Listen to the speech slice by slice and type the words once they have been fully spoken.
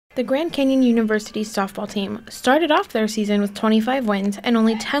The Grand Canyon University softball team started off their season with 25 wins and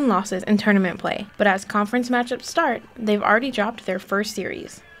only 10 losses in tournament play, but as conference matchups start, they've already dropped their first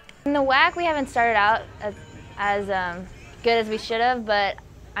series. In the WAC, we haven't started out as good as we should have, but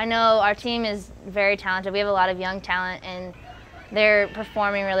I know our team is very talented. We have a lot of young talent, and they're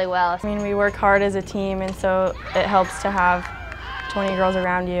performing really well. I mean, we work hard as a team, and so it helps to have 20 girls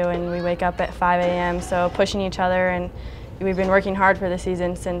around you, and we wake up at 5 a.m., so pushing each other, and we've been working hard for the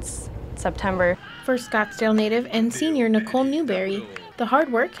season since September. For Scottsdale native and senior Nicole Newbury, the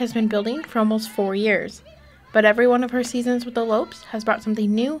hard work has been building for almost 4 years. But every one of her seasons with the Lopes has brought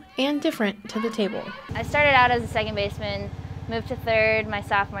something new and different to the table. I started out as a second baseman, moved to third my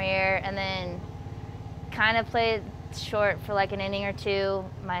sophomore year, and then kind of played short for like an inning or two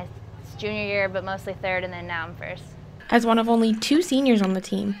my junior year, but mostly third, and then now I'm first. As one of only 2 seniors on the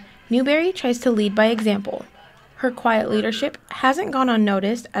team, Newbury tries to lead by example. Her quiet leadership hasn't gone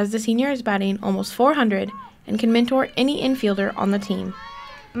unnoticed as the senior is batting almost .400 and can mentor any infielder on the team.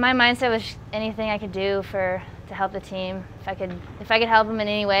 My mindset was anything I could do to help the team. If I could help them in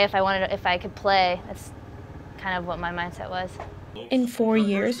any way, if I could play, that's kind of what my mindset was. In 4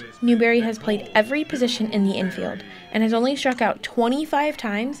 years, Newbury has played every position in the infield and has only struck out 25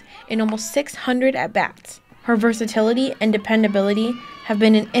 times in almost 600 at-bats. Her versatility and dependability have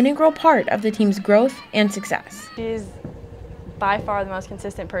been an integral part of the team's growth and success. She's by far the most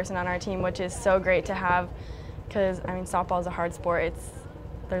consistent person on our team, which is so great to have because, I mean, softball is a hard sport.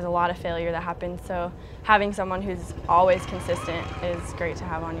 There's a lot of failure that happens, so having someone who's always consistent is great to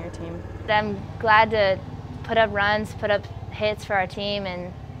have on your team. I'm glad to put up runs, put up hits for our team,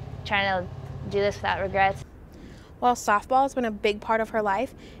 and trying to do this without regrets. While softball has been a big part of her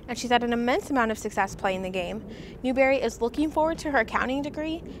life, and she's had an immense amount of success playing the game, Newbury is looking forward to her accounting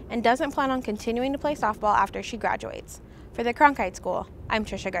degree and doesn't plan on continuing to play softball after she graduates. For the Cronkite School, I'm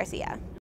Trisha Garcia.